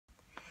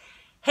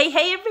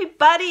Hey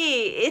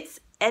everybody, it's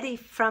Eddie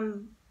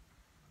from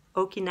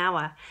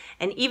Okinawa,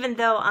 and even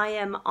though I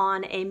am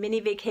on a mini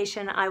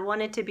vacation, I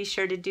wanted to be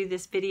sure to do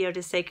this video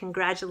to say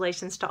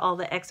congratulations to all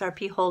the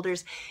XRP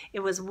holders.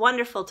 It was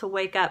wonderful to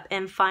wake up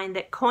and find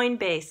that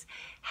Coinbase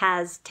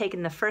has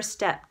taken the first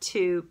step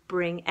to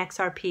bring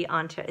XRP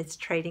onto its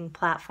trading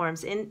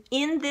platforms.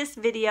 In this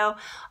video,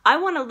 I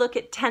want to look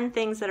at 10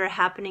 things that are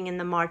happening in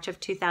the March of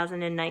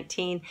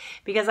 2019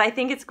 because I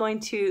think it's going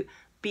to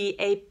be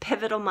a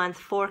pivotal month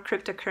for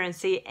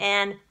cryptocurrency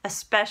and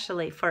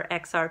especially for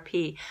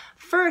XRP.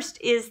 First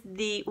is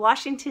the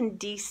Washington,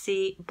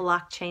 D.C.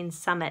 Blockchain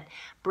Summit.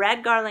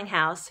 Brad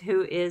Garlinghouse,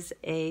 who is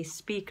a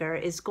speaker,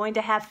 is going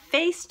to have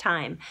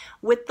FaceTime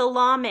with the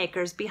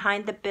lawmakers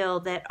behind the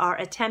bill that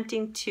are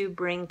attempting to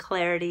bring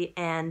clarity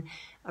and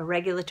a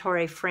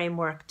regulatory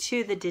framework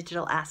to the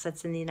digital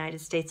assets in the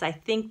United States. I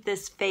think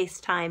this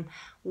FaceTime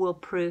will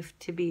prove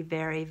to be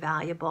very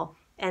valuable.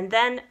 And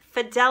then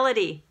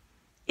Fidelity.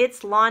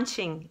 It's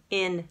launching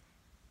in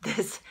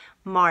this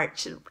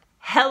March.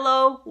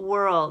 Hello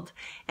World,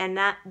 and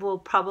that will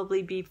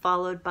probably be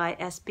followed by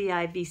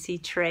SBI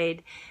VC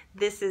Trade.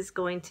 This is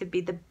going to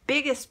be the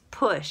biggest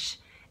push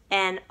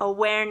and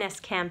awareness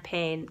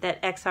campaign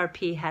that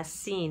XRP has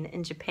seen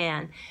in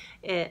Japan.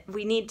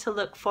 We need to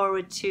look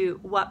forward to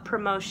what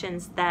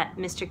promotions that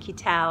Mr.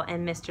 Kitao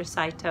and Mr.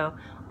 Saito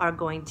are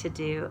going to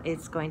do.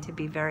 It's going to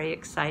be very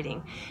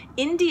exciting.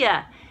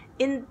 India,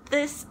 in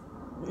this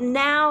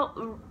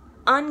now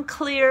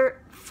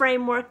unclear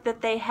framework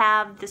that they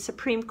have, the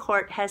Supreme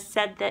Court has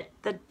said that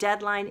the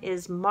deadline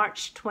is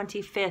March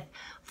 25th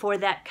for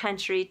that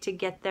country to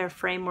get their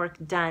framework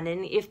done.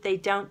 And if they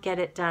don't get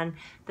it done,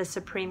 the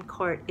Supreme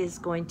Court is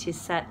going to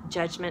set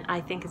judgment. I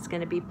think it's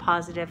going to be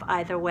positive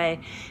either way.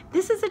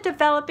 This is a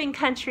developing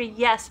country,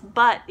 yes,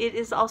 but it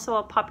is also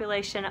a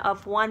population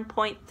of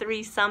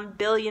 1.3 some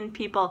billion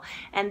people,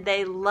 and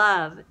they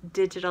love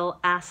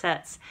digital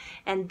assets.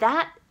 And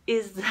that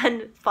is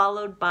then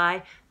followed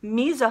by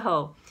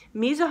Mizuho.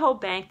 Mizuho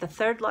Bank, the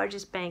third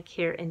largest bank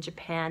here in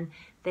Japan,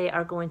 they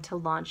are going to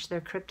launch their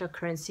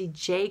cryptocurrency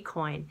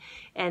J-Coin.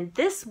 And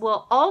this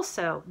will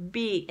also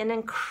be an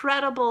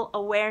incredible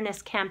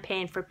awareness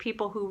campaign for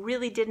people who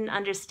really didn't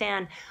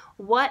understand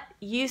what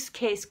use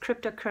case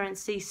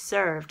cryptocurrency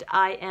served.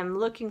 I am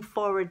looking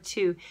forward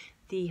to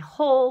the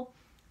whole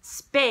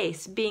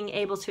space being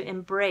able to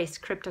embrace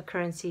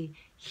cryptocurrency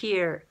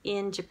here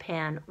in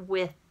Japan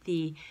with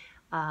the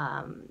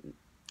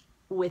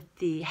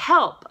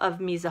help of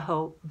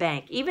Mizuho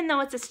Bank. Even though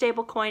it's a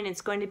stable coin,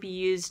 it's going to be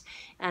used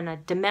on a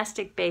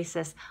domestic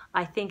basis.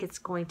 I think it's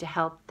going to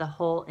help the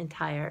whole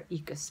entire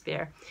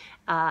ecosphere.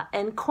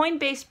 And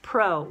Coinbase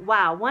Pro,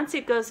 wow, once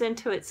it goes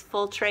into its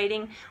full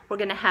trading, we're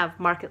going to have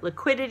market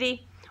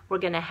liquidity, we're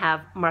going to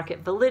have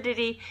market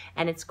validity,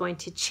 and it's going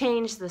to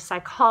change the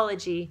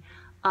psychology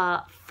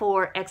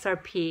for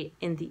XRP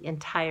in the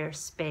entire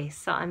space.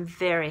 So I'm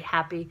very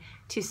happy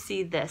to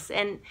see this.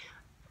 And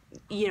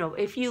you know,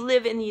 if you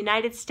live in the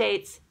United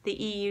States, the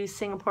EU,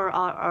 Singapore,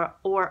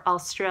 or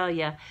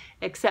Australia,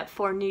 except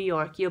for New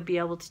York, you'll be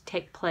able to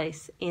take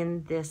place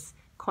in this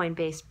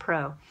Coinbase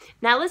Pro.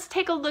 Now let's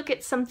take a look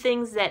at some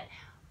things that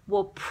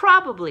will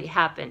probably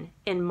happen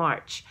in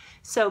March.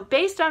 So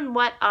based on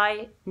what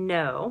I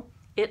know,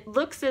 it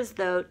looks as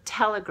though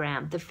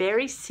Telegram, the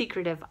very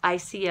secretive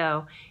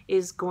ICO,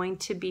 is going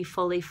to be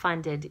fully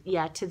funded,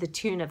 to the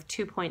tune of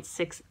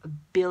 2.6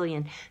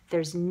 billion.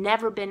 There's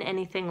never been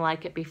anything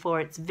like it before.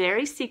 It's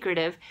very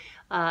secretive.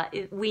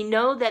 We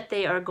know that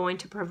they are going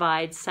to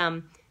provide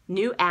some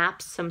new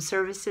apps, some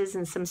services,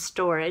 and some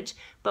storage,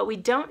 but we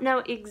don't know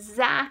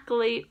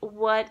exactly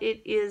what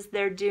it is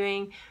they're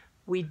doing.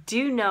 We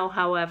do know,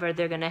 however,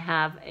 they're going to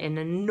have an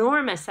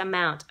enormous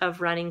amount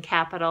of running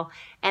capital,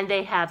 and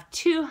they have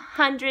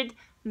 200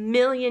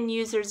 million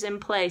users in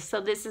place. So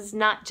this is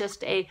not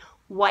just a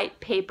white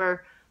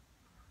paper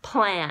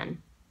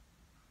plan.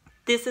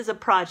 This is a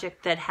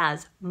project that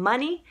has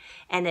money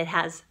and it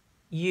has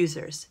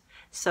users.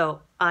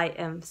 So I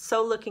am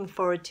so looking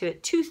forward to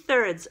it.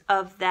 2/3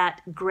 of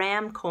that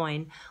gram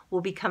coin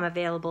will become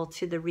available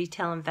to the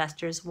retail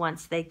investors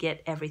once they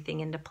get everything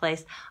into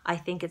place. I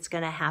think it's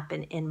going to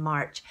happen in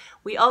March.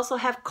 We also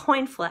have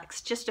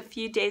CoinFlex. Just a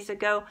few days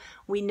ago,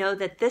 we know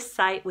that this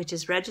site, which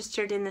is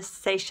registered in the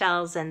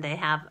Seychelles, and they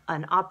have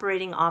an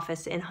operating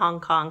office in Hong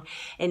Kong.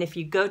 And if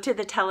you go to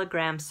the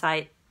Telegram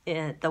site,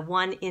 the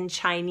one in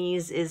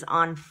Chinese is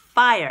on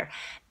fire.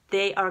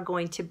 They are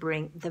going to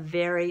bring the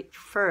very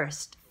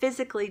first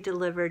physically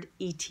delivered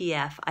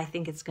ETF. I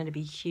think it's going to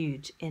be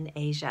huge in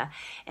Asia.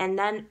 And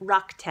then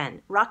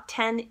Rakuten.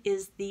 Rakuten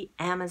is the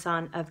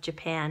Amazon of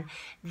Japan.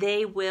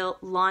 They will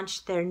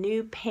launch their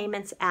new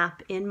payments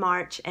app in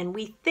March, and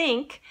we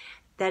think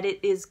that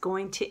it is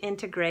going to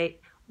integrate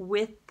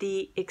with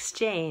the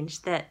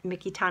exchange that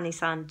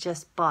Mikitani-san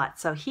just bought.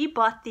 So he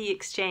bought the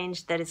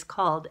exchange that is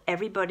called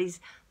Everybody's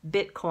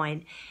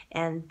Bitcoin,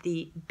 and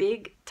the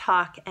big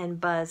talk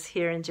and buzz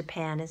here in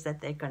Japan is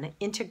that they're going to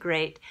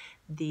integrate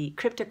the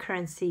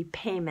cryptocurrency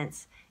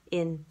payments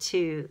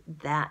into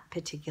that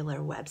particular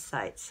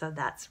website. So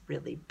that's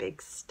really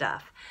big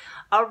stuff.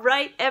 All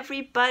right,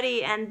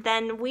 everybody. And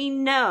then we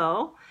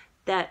know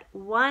that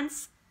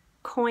once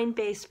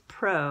Coinbase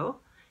Pro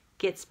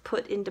gets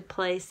put into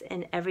place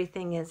and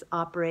everything is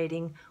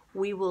operating,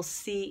 we will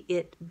see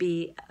it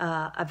be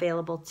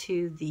available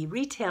to the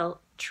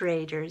retail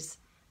traders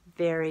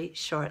very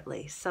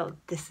shortly. So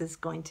this is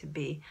going to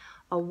be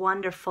a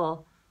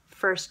wonderful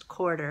first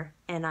quarter,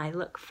 and I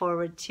look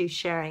forward to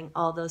sharing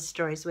all those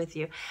stories with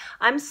you.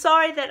 I'm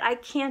sorry that I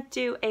can't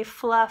do a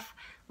fluff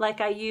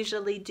like I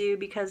usually do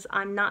because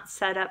I'm not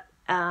set up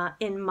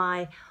in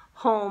my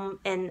home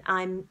and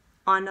I'm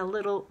on a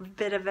little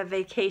bit of a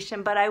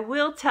vacation, but I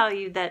will tell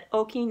you that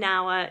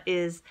Okinawa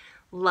is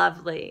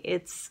lovely.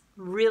 It's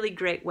really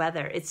great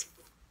weather. It's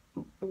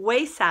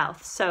way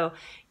south, so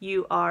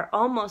you are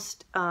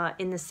almost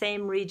in the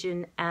same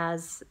region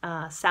as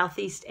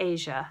Southeast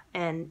Asia,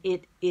 and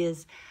it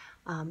is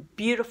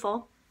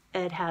beautiful.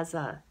 It has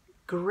a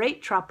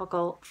great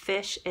tropical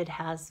fish. It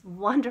has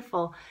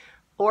wonderful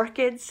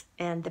orchids,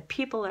 and the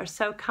people are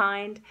so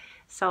kind.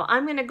 So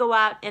I'm going to go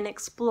out and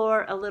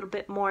explore a little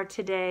bit more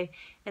today,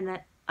 and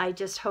that I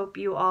just hope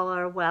you all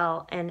are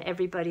well and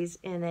everybody's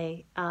in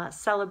a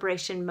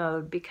celebration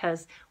mode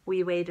because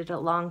we waited a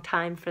long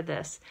time for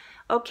this.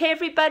 Okay,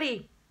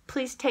 everybody,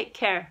 please take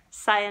care.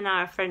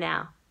 Sayonara for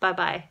now.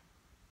 Bye-bye.